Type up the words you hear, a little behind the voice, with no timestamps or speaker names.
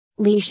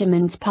Li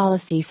Shimin's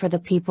policy for the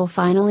people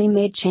finally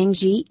made Chang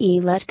Ji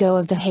let go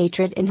of the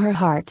hatred in her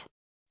heart.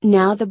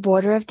 Now the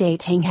border of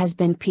dating has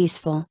been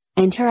peaceful,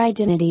 and her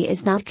identity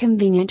is not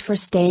convenient for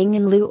staying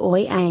in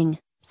Luoyang,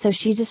 so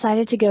she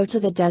decided to go to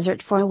the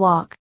desert for a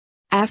walk.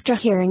 After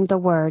hearing the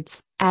words,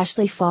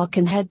 Ashley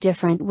Falcon had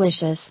different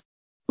wishes.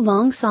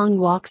 Long Song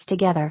walks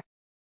together.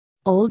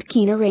 Old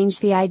Keen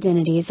arranged the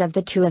identities of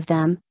the two of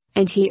them,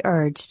 and he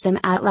urged them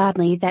out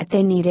loudly that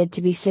they needed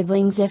to be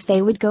siblings if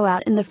they would go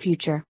out in the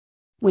future.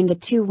 When the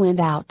two went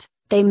out,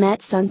 they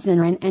met Sun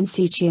Zinren and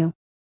Sichu.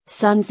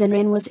 Sun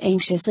Zinren was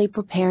anxiously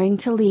preparing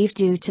to leave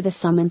due to the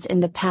summons in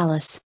the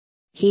palace.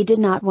 He did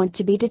not want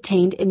to be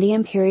detained in the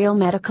Imperial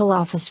Medical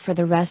Office for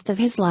the rest of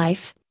his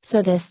life,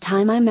 so this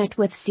time I met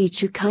with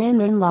Sichu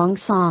Kyanran Long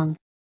Song.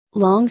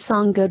 Long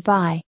Song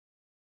goodbye.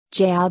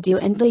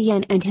 Jiaodu and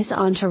Lian and his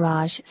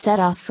entourage set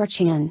off for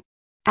Qian.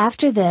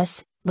 After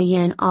this,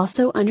 Lian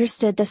also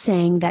understood the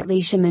saying that Li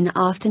Shimin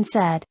often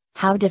said,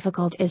 "How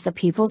difficult is the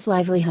people's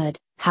livelihood,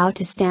 how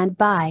to stand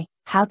by,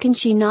 how can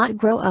she not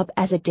grow up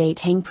as a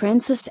dating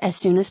princess as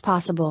soon as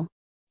possible?"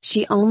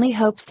 She only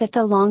hopes that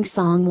the Long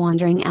Song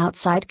wandering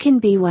outside can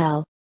be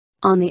well.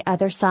 On the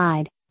other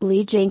side,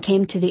 Li Jing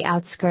came to the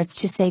outskirts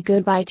to say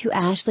goodbye to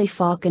Ashley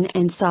Falcon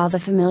and saw the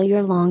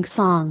familiar Long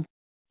Song.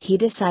 He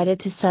decided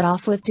to set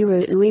off with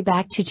Durui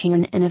back to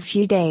Qian in a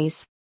few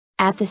days.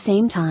 At the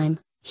same time,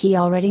 he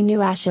already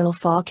knew Ashley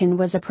Falcon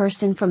was a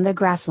person from the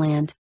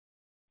grassland.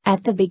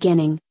 At the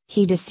beginning,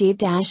 he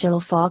deceived Ashley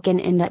Falcon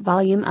in that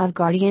volume of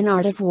Guardian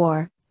Art of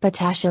War,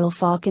 but Ashley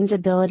Falcon's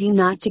ability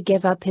not to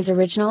give up his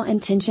original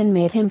intention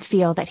made him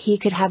feel that he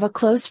could have a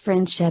close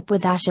friendship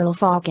with Ashley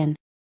Falcon.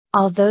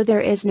 Although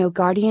there is no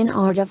Guardian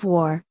Art of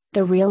War,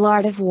 the real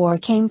art of war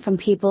came from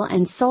people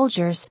and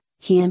soldiers.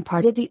 He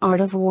imparted the art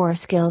of war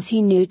skills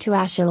he knew to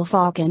Ashley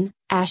Falcon.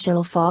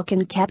 Ashley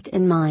Falcon kept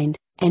in mind,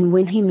 and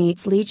when he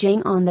meets Li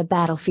Jing on the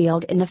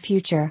battlefield in the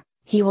future,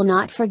 he will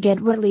not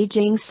forget what Li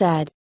Jing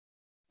said.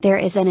 There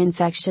is an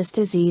infectious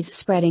disease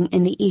spreading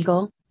in the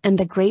eagle, and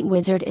the great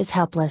wizard is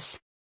helpless.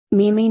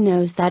 Mimi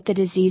knows that the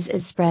disease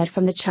is spread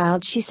from the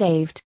child she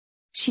saved.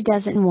 She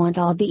doesn't want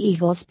all the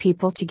eagle's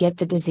people to get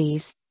the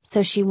disease,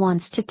 so she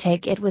wants to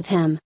take it with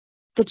him.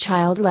 The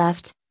child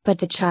left, but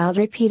the child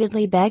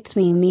repeatedly begged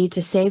Mimi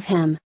to save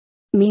him.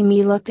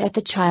 Mimi looked at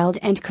the child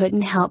and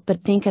couldn't help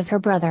but think of her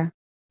brother.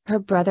 Her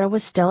brother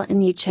was still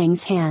in Yi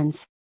Cheng's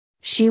hands.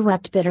 She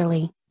wept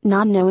bitterly,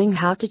 not knowing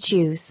how to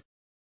choose.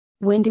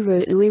 When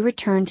Durui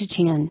returned to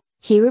Qian,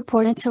 he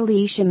reported to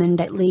Li Shimin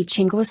that Li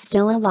Qing was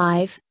still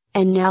alive,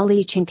 and now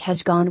Li Qing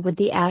has gone with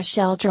the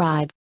Ashell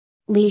tribe.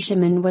 Li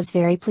Shimin was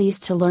very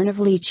pleased to learn of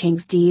Li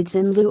Qing's deeds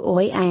in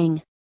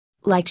Luoyang.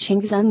 Like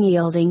Qing's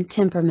unyielding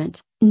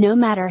temperament, no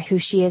matter who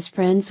she is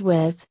friends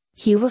with,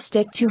 he will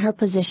stick to her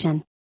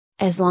position.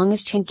 As long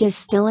as Qing is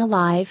still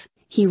alive,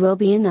 he will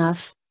be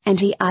enough, and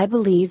I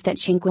believe that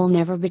Qing will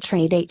never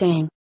betray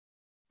Datang.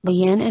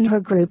 Lian and her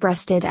group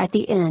rested at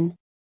the inn.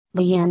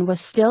 Lian was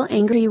still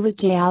angry with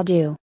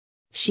Jiaodu.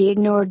 She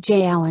ignored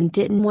Jiao and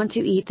didn't want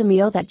to eat the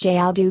meal that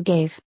Jiaodu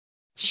gave.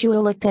 Shua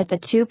looked at the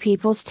two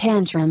people's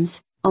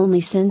tantrums,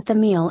 only sent the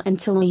meal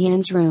into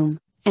Lian's room,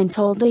 and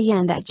told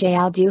Lian that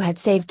Jiaodu had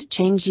saved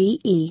Chang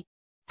Ji.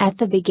 At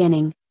the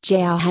beginning,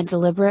 Jiao had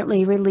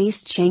deliberately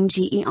released Chang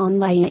Ji on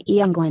Lian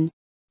Yangguan.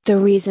 The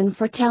reason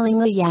for telling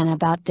Lian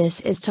about this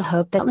is to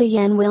hope that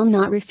Lian will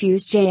not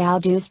refuse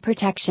Jiaodu's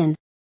protection.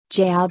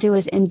 Jiaodu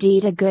is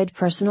indeed a good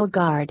personal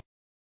guard.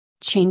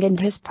 Qing and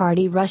his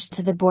party rushed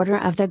to the border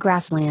of the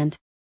grassland.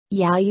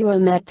 Yao Yue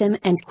met them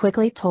and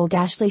quickly told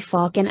Ashley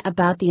Falcon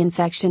about the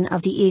infection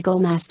of the Eagle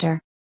Master.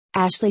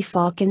 Ashley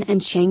Falcon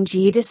and Chang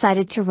Ji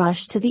decided to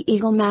rush to the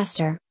Eagle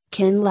Master.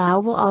 Qin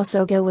Lao will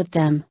also go with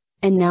them,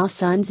 and now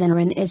Sun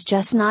Zinren is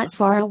just not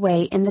far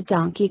away in the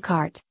donkey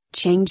cart.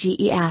 Chang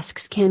Ji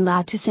asks Qin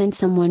Lao to send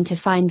someone to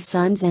find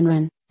Sun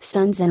Zinren.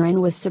 Sun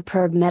Zinren with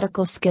superb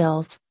medical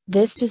skills,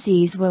 this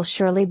disease will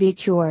surely be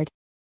cured.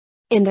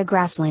 In the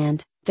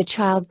grassland, the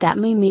child that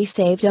Mimi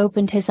saved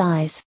opened his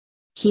eyes.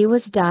 He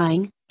was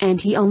dying,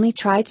 and he only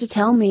tried to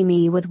tell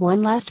Mimi with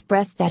one last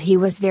breath that he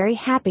was very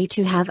happy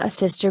to have a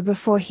sister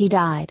before he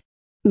died.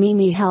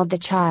 Mimi held the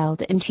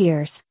child in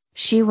tears.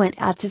 She went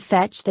out to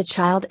fetch the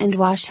child and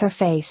wash her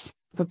face,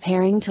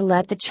 preparing to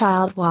let the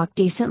child walk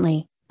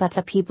decently, but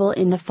the people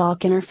in the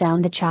falconer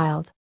found the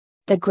child.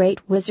 The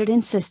great wizard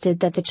insisted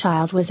that the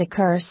child was a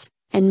curse,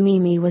 and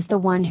Mimi was the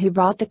one who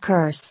brought the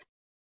curse.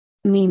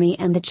 Mimi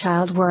and the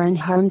child were in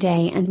harm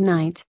day and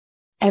night.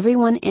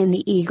 Everyone in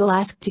the Eagle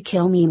asked to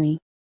kill Mimi.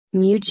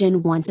 Mu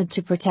Jin wanted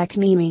to protect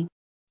Mimi.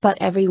 But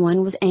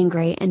everyone was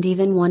angry and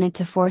even wanted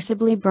to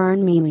forcibly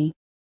burn Mimi.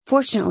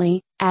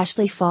 Fortunately,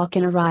 Ashley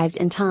Falcon arrived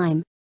in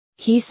time.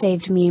 He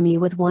saved Mimi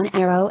with one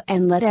arrow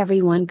and let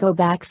everyone go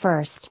back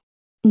first.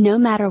 No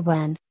matter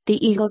when,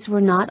 the eagles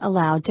were not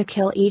allowed to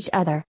kill each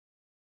other.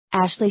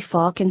 Ashley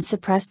Falcon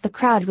suppressed the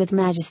crowd with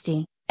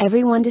majesty.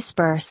 Everyone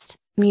dispersed.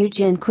 Mu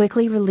Jin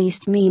quickly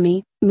released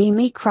Mimi.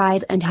 Mimi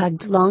cried and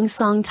hugged Long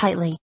Song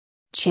tightly.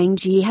 Chang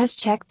Ji has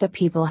checked the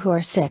people who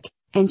are sick,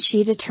 and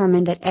she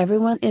determined that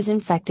everyone is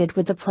infected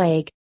with the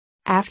plague.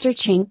 After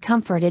Ching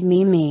comforted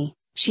Mimi,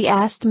 she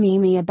asked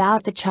Mimi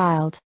about the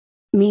child.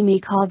 Mimi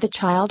called the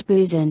child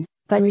Buzin,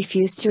 but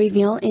refused to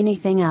reveal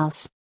anything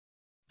else.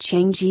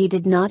 Changji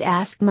did not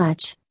ask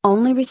much,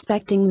 only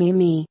respecting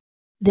Mimi.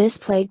 This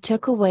plague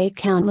took away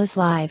countless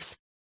lives.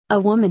 A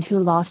woman who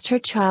lost her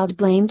child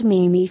blamed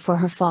Mimi for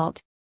her fault.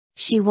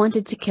 She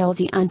wanted to kill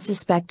the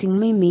unsuspecting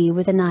Mimi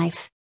with a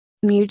knife.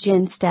 Mu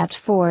Jin stepped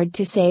forward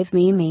to save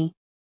Mimi.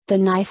 The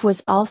knife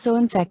was also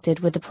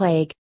infected with the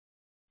plague.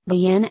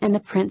 Lian and the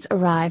prince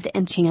arrived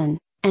in Qian,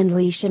 and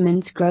Li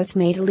Shimin's growth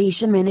made Li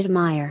Shimin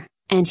admire,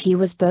 and he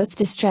was both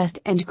distressed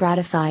and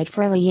gratified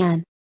for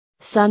Lian.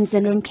 Sun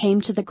Zinren came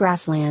to the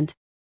grassland.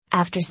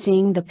 After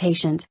seeing the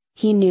patient,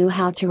 he knew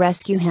how to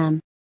rescue him.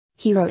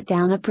 He wrote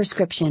down a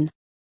prescription.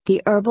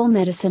 The herbal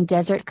medicine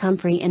desert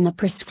comfrey in the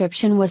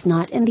prescription was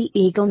not in the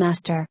Eagle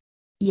Master.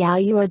 Yao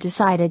Yua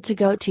decided to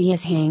go to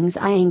Yishang's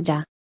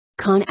Iangda.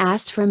 Khan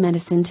asked for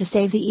medicine to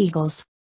save the eagles.